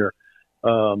player.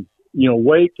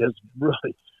 Wake has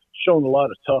really shown a lot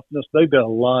of toughness. They've got a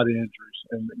lot of injuries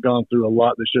and gone through a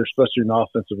lot this year, especially in the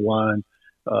offensive line.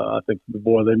 I think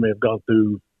they may have gone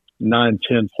through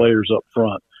 9-10 players up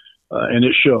front. and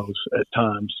it shows at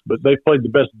times. But they played the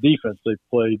best defense they've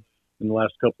played in the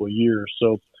last couple of years.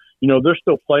 So, they're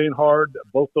still playing hard.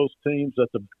 Both those teams,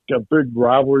 that's a big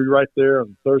rivalry right there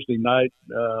on Thursday night.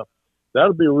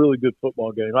 That'll be a really good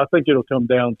football game. I think it'll come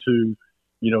down to,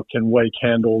 can Wake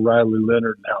handle Riley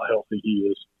Leonard and how healthy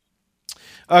he is.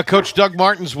 Coach Doug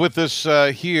Martin's with us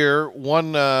here.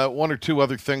 One or two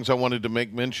other things I wanted to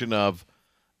make mention of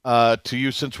to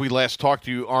you since we last talked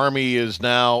to you. Army is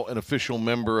now an official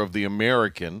member of the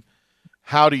American.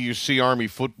 How do you see Army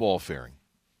football faring?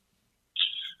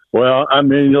 Well, I'm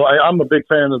a big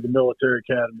fan of the military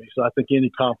academy, so I think any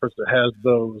conference that has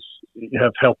those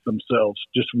have helped themselves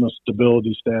just from a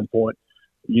stability standpoint.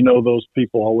 Those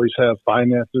people always have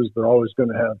finances. They're always going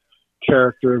to have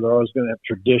character. They're always going to have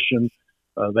tradition.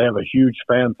 They have a huge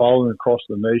fan following across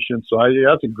the nation. So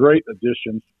that's a great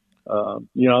addition.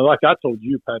 Like I told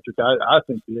you, Patrick, I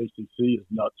think the ACC is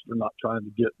nuts for not trying to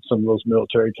get some of those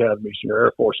military academies,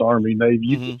 Air Force, Army,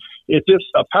 Navy. Mm-hmm. It's just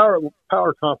a power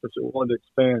conference that wanted to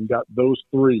expand, got those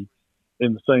three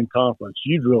in the same conference.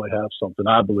 You'd really have something,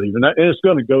 I believe. And it's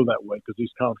going to go that way because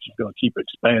these conferences are going to keep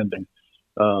expanding.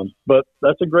 But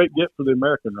that's a great get for the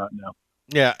American right now.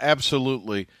 Yeah,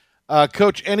 absolutely.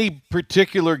 Coach, any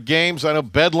particular games? I know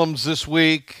Bedlam's this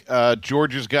week.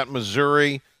 Georgia's got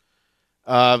Missouri.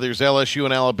 There's LSU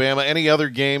and Alabama. Any other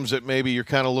games that maybe you're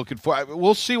kind of looking for?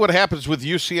 We'll see what happens with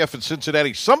UCF and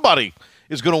Cincinnati. Somebody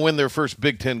is going to win their first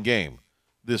Big Ten game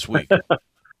this week.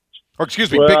 Or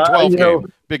excuse me, well, Big 12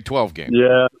 game. Big 12 game.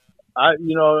 Yeah. I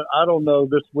don't know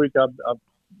this week.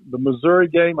 The Missouri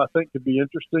game I think could be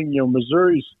interesting.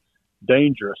 Missouri's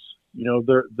dangerous.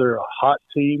 They're a hot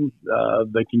team.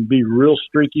 They can be real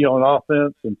streaky on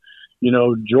offense, and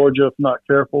Georgia, if not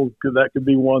careful, that could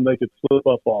be one they could slip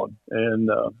up on. And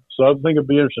so I think it'd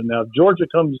be interesting. Now, if Georgia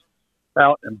comes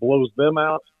out and blows them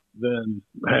out, then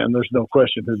man, there's no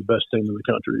question who the best team in the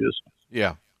country is.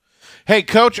 Yeah. Hey,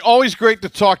 Coach, always great to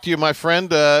talk to you, my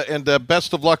friend, and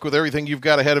best of luck with everything you've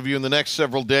got ahead of you in the next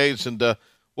several days, and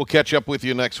we'll catch up with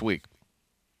you next week.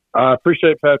 I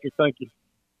appreciate it, Patrick. Thank you.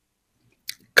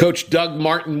 Coach Doug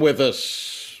Martin with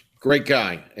us. Great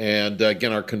guy. And,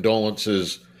 again, our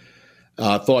condolences,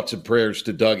 thoughts and prayers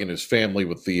to Doug and his family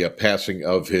with the passing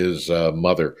of his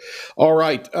mother. All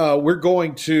right, we're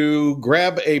going to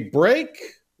grab a break.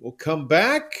 We'll come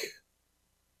back.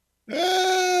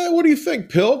 What do you think,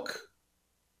 Pilk?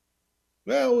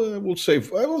 Well, we'll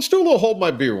save. Let's do a little hold my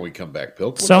beer when we come back,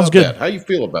 Pilk. Sounds good. That? How you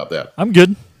feel about that? I'm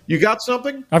good. You got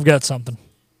something? I've got something.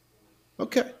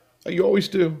 Okay. You always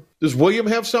do. Does William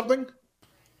have something?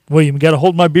 William, got to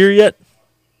hold my beer yet?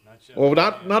 Well,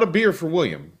 not a beer for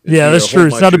William. Yeah, that's true.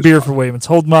 It's not a beer for William. It's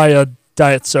hold my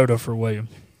diet soda for William.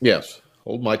 Yes.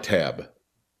 Hold my tab.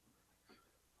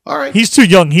 All right. He's too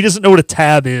young. He doesn't know what a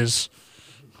tab is.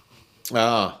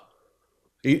 Again,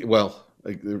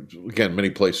 many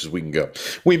places we can go.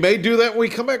 We may do that when we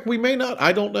come back. We may not.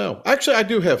 I don't know. Actually, I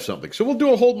do have something. So we'll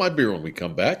do a hold my beer when we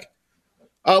come back.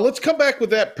 Let's come back with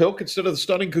that, Pilk, instead of the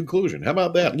stunning conclusion. How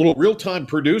about that? A little real-time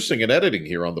producing and editing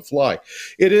here on the fly.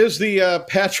 It is the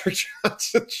Patrick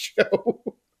Johnson Show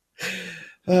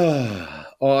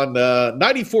on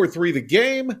 94.3 The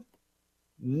Game,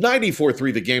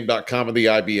 94.3thegame.com, and the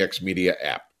IBX Media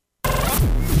app.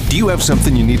 Do you have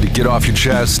something you need to get off your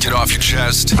chest? Get off your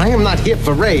chest. I am not here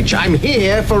for rage. I'm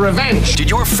here for revenge. Did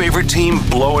your favorite team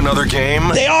blow another game?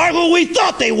 They are who we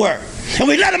thought they were, and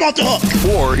we let them off the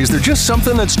hook. Or is there just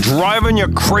something that's driving you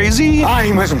crazy?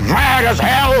 I'm as mad as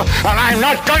hell, and I'm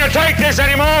not going to take this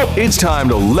anymore. It's time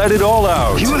to let it all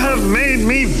out. You have made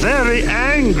me very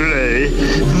angry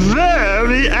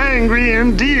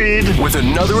indeed. With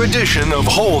another edition of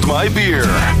Hold My Beer.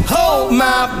 Hold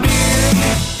my beer.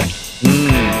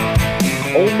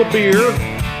 Hold my beer.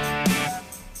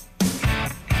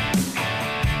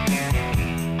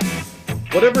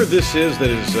 Whatever this is that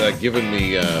is giving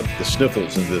me the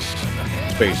sniffles in this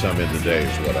space I'm in today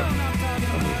is what I'm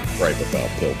right about,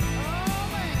 Phil.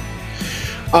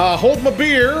 Hold my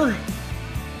beer.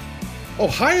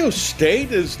 Ohio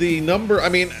State is the number. I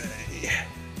mean,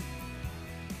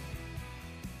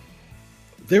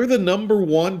 they're the number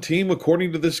one team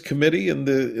according to this committee in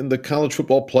the college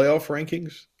football playoff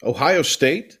rankings. Ohio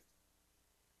State.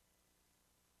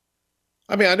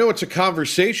 I mean, I know it's a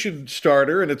conversation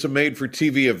starter and it's a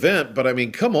made-for-TV event, but I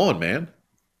mean, come on, man.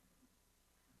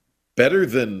 Better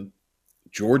than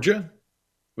Georgia?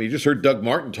 I mean, you just heard Doug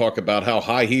Martin talk about how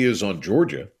high he is on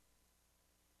Georgia.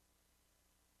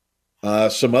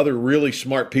 Some other really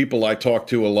smart people I talked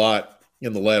to a lot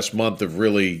in the last month have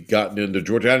really gotten into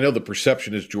Georgia. I know the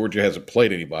perception is Georgia hasn't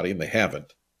played anybody, and they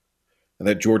haven't. And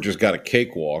that Georgia's got a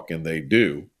cakewalk, and they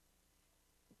do.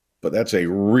 but that's a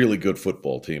really good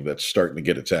football team that's starting to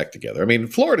get its act together. I mean,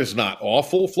 Florida's not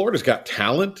awful. Florida's got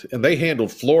talent, and they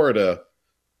handled Florida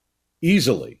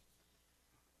easily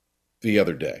the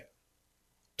other day.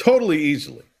 Totally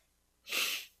easily.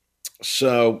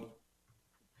 So,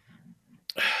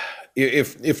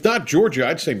 if not Georgia,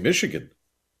 I'd say Michigan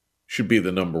should be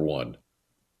the number one.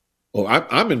 Well,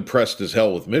 I'm impressed as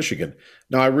hell with Michigan.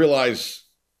 Now, I realize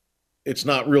it's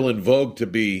not real in vogue to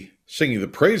be singing the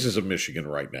praises of Michigan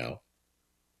right now.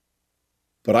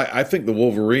 But I think the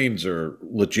Wolverines are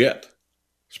legit,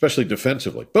 especially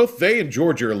defensively. Both they and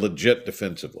Georgia are legit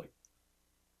defensively.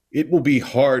 It will be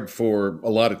hard for a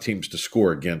lot of teams to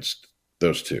score against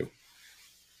those two.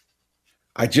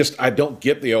 I don't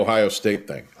get the Ohio State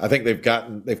thing. I think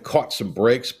they've caught some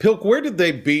breaks. Pilk, where did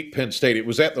they beat Penn State? It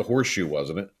was at the Horseshoe,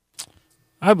 wasn't it?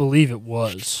 I believe it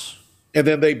was. And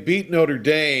then they beat Notre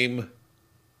Dame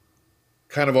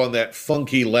kind of on that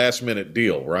funky last-minute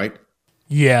deal, right?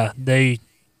 Yeah, they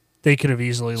could have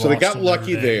easily lost. So they got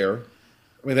lucky there.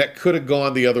 I mean, that could have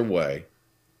gone the other way.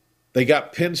 They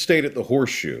got Penn State at the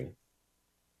Horseshoe,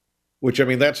 which, I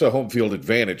mean, that's a home field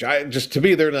advantage. To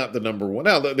me, they're not the number one.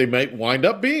 Now, they might wind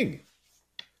up being.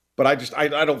 But I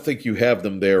don't think you have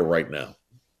them there right now.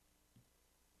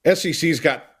 SEC's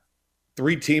got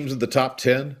 3 teams in the top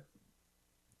 10.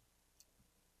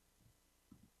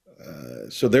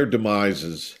 So their demise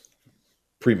is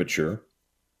premature.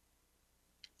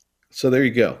 So there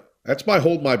you go. That's my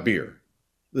hold my beer.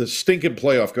 The stinking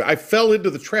playoff. I fell into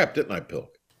the trap, didn't I,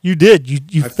 Pilk? You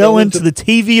did. You fell into the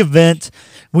TV event.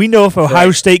 We know if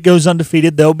Ohio State goes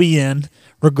undefeated, they'll be in,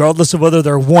 regardless of whether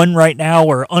they're 1 right now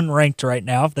or unranked right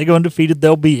now. If they go undefeated,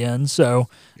 they'll be in. So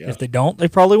if they don't, they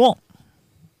probably won't.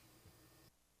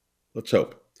 Let's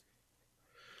hope.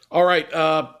 All right,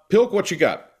 Pilk, what you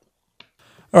got?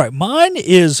 All right, mine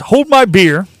is hold my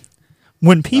beer.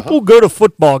 When people go to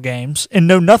football games and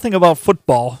know nothing about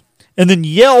football and then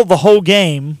yell the whole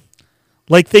game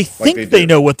like they think they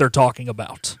know what they're talking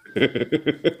about.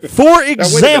 For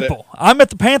example, I'm at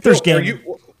the Panthers game.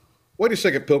 Wait a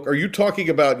second, Pilk. Are you talking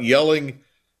about yelling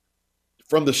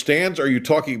from the stands, or are you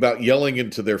talking about yelling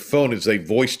into their phone as they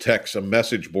voice text a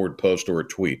message board post or a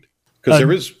tweet? Because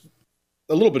there is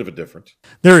a little bit of a difference.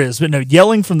 There is, but no,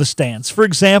 yelling from the stands. For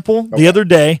example, the other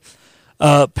day,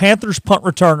 Panthers punt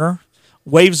returner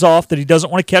waves off that he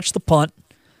doesn't want to catch the punt.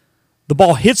 The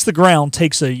ball hits the ground,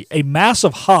 takes a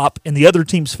massive hop in the other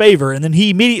team's favor, and then he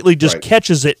immediately just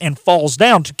catches it and falls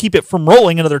down to keep it from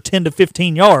rolling another 10 to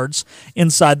 15 yards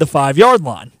inside the 5-yard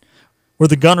line where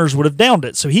the Gunners would have downed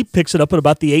it. So he picks it up at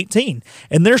about the 18.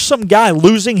 And there's some guy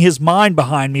losing his mind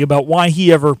behind me about why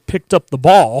he ever picked up the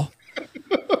ball.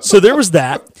 So there was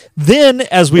that. Then,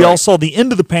 as we all saw the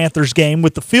end of the Panthers game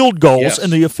with the field goals,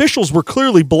 and the officials were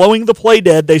clearly blowing the play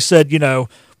dead, they said,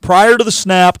 prior to the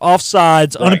snap,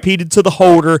 offsides, unimpeded to the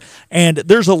holder. And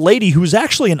there's a lady who's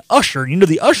actually an usher.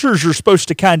 The ushers are supposed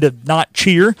to kind of not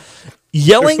cheer.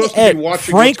 Yelling at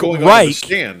Frank Reich. On the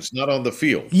stands, not on the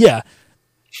field. Yeah.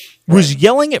 Was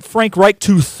yelling at Frank Reich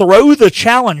to throw the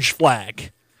challenge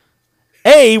flag.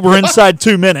 A, we're inside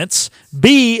 2 minutes.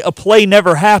 B, a play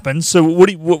never happened. So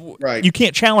you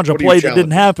can't challenge a play that didn't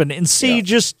happen. And C,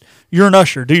 just you're an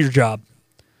usher. Do your job.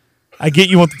 I get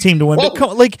you want the team to win. Well,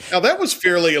 but now that was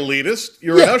fairly elitist.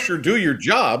 You're an usher. Do your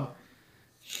job.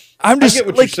 I get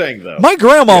what you're saying, though. My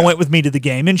grandma went with me to the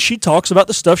game, and she talks about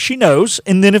the stuff she knows.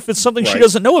 And then if it's something she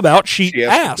doesn't know about, she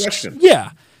asks.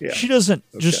 Yeah. She doesn't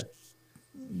just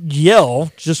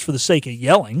yell just for the sake of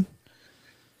yelling.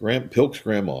 Pilk's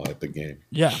grandma at the game.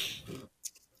 Yeah.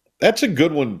 That's a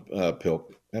good one,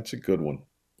 Pilk. That's a good one.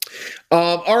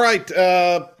 All right.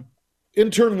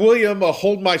 Intern William,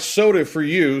 hold my soda for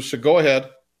you, so go ahead.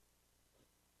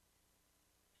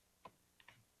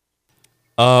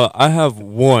 I have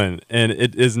one, and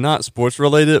it is not sports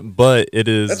related, but it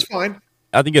is. That's fine.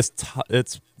 I think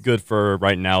it's good for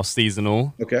right now,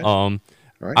 seasonal. Okay.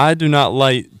 Right. I do not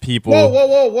like people.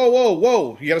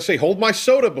 Whoa! You got to say "hold my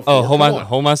soda" before. Oh, hold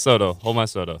my soda. Hold my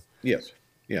soda. Yes.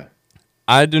 Yeah.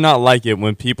 I do not like it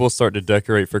when people start to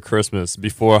decorate for Christmas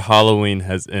before Halloween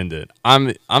has ended.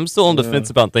 I'm still on the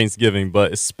fence about Thanksgiving,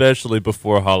 but especially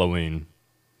before Halloween.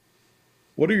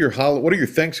 What are your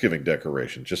Thanksgiving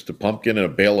decorations? Just a pumpkin and a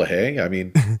bale of hay? I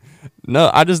mean, no,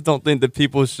 I just don't think that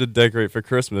people should decorate for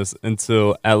Christmas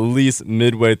until at least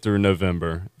midway through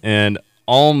November, and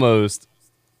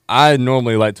I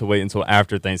normally like to wait until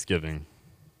after Thanksgiving.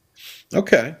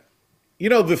 Okay.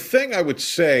 The thing I would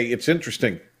say, it's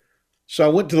interesting. So I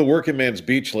went to the Working Man's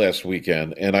Beach last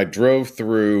weekend, and I drove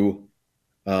through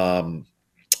Swansboro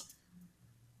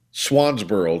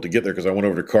to get there because I went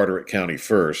over to Carteret County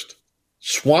first.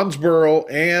 Swansboro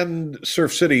and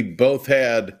Surf City both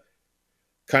had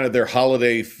kind of their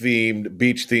holiday-themed,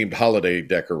 beach-themed holiday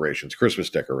decorations, Christmas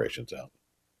decorations out.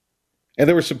 And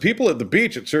there were some people at the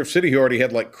beach at Surf City who already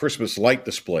had like Christmas light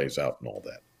displays out and all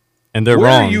that. And they're wrong.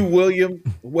 Where are you, William?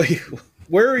 Wait,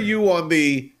 where are you on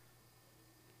the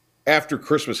after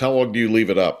Christmas? How long do you leave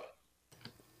it up?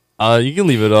 You can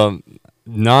leave it up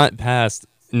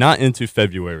not into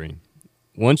February.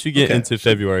 Once you get into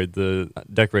February, the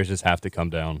decorations have to come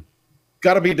down.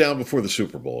 Got to be down before the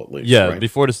Super Bowl at least. Yeah, right?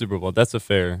 Before the Super Bowl. I'd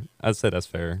say that's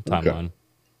fair timeline. Okay.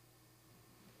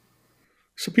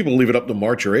 Some people leave it up to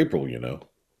March or April, you know.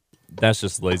 That's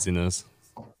just laziness.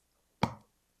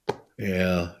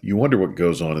 Yeah, you wonder what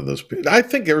goes on in those. I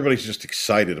think everybody's just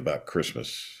excited about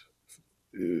Christmas.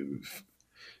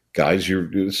 Guys,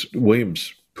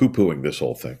 William's poo-pooing this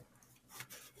whole thing.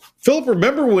 Philip,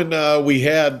 remember when we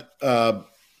had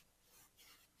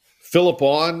Philip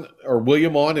on, or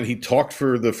William on, and he talked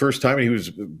for the first time and he was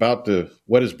about to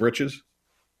wet his britches?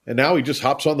 And now he just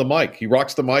hops on the mic. He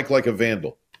rocks the mic like a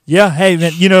vandal. Yeah, hey,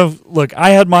 man, look, I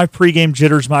had my pregame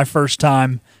jitters my first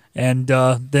time, and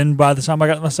then by the time I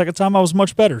got my second time, I was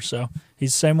much better. So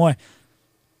he's the same way.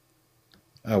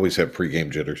 I always have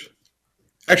pregame jitters.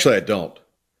 Actually, I don't.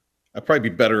 I'd probably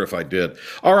be better if I did.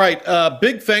 All right,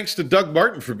 big thanks to Doug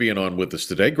Martin for being on with us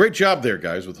today. Great job there,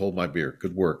 guys, with Hold My Beer.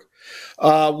 Good work.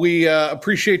 We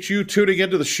appreciate you tuning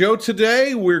into the show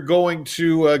today. We're going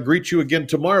to greet you again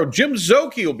tomorrow. Jim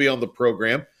Szoke will be on the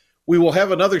program. We will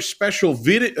have another special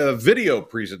video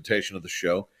presentation of the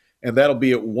show, and that'll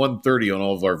be at 1:30 on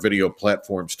all of our video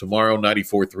platforms tomorrow.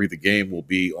 94.3 The Game will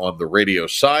be on the radio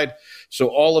side. So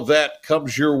all of that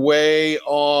comes your way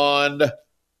on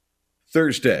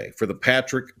Thursday for the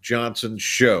Patrick Johnson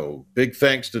Show. Big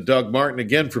thanks to Doug Martin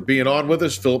again for being on with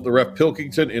us. Philip the Ref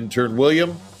Pilkington, intern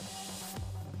William.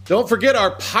 Don't forget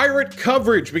our Pirate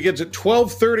coverage begins at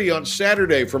 12:30 on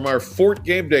Saturday from our Fort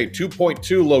Game Day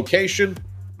 2.2 location,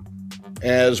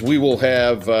 as we will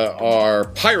have our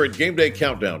Pirate Game Day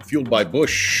Countdown fueled by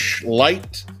Busch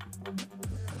Light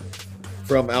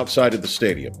from outside of the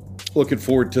stadium. Looking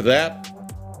forward to that.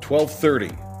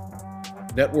 12:30.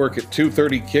 Network at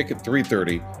 2:30, kick at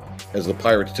 3:30 as the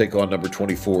Pirates take on number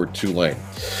 24, Tulane.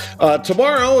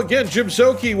 Tomorrow, again, Jim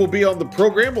Szoke will be on the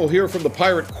program. We'll hear from the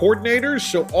Pirate coordinators.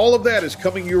 So all of that is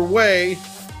coming your way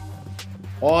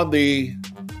on the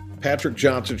Patrick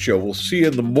Johnson Show. We'll see you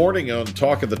in the morning on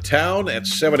Talk of the Town at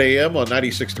 7 a.m. on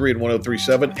 96.3 and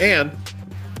 103.7 and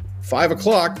 5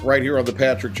 o'clock right here on the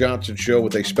Patrick Johnson Show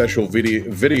with a special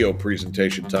video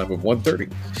presentation time of 1:30.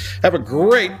 Have a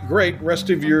great rest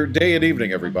of your day and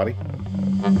evening, everybody.